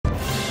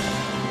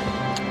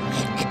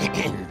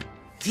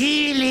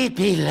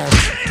𝗘𝗱𝗵𝗁𝗆.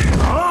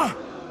 Huh?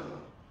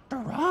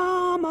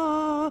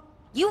 Drama.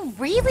 You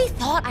really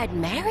thought I'd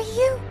marry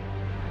you?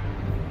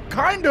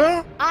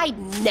 Kinda. I'd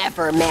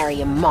never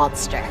marry a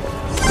monster.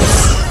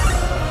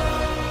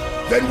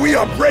 Then we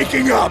are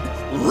breaking up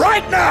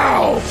right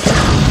now!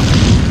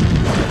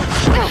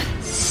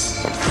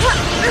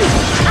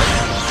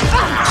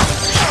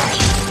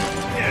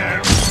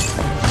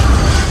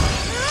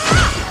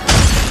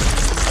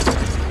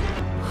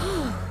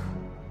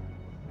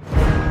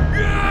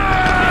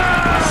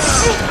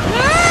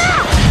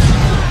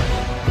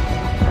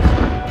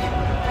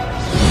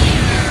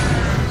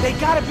 They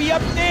gotta be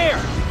up there!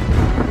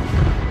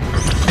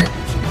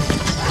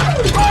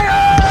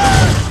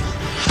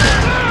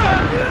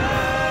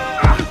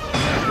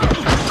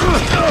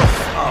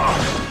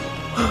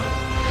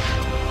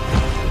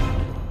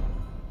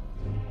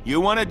 You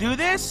wanna do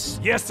this?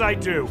 Yes, I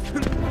do.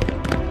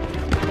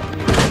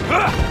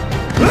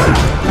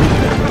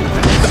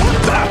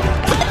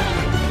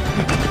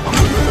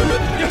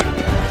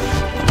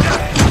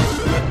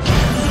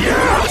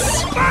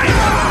 Yes!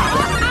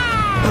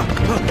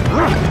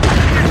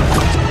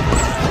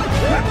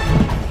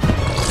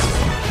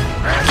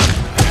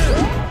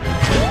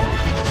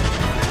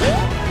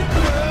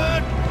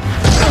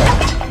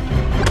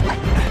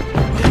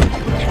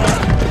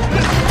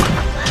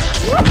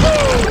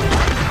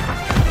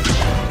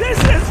 This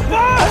is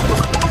fun!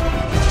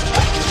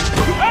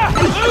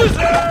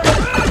 Loser!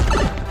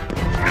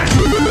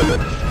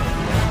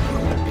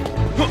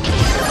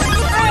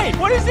 Hey,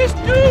 what does this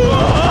do?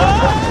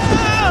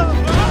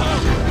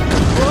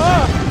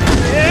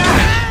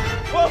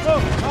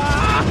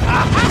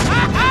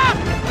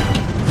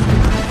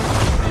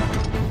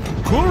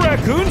 Cool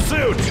raccoon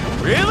suit!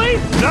 Really?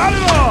 Not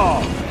at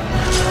all!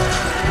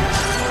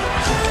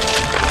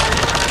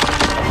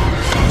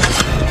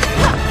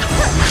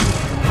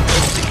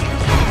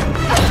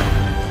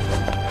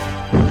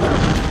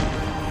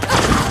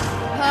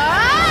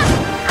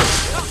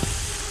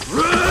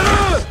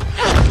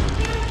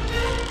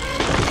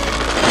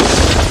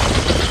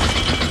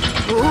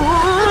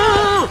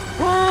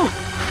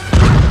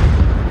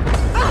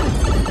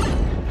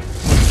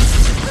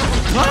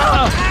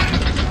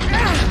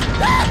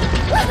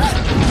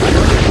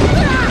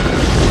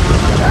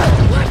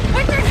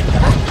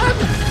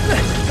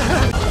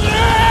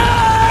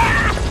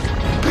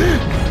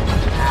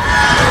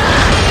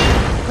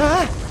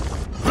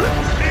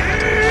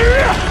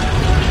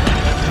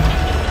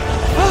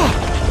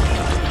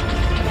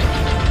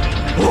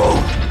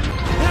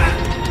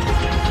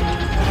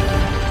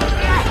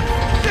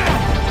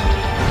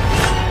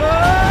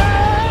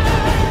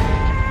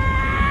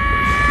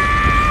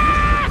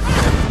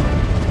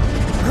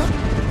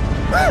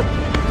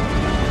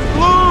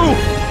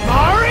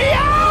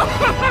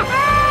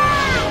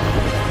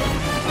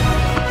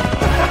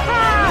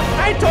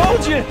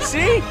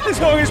 See? As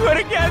long as we're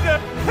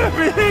together,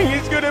 everything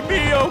is gonna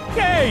be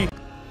okay!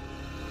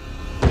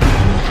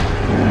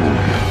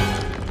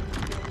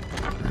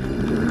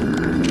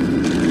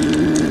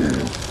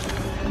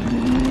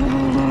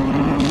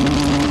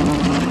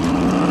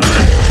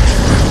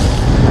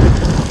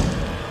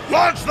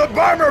 Launch the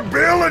bomber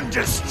bill and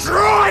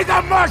destroy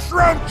the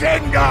Mushroom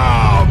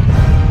Kingdom!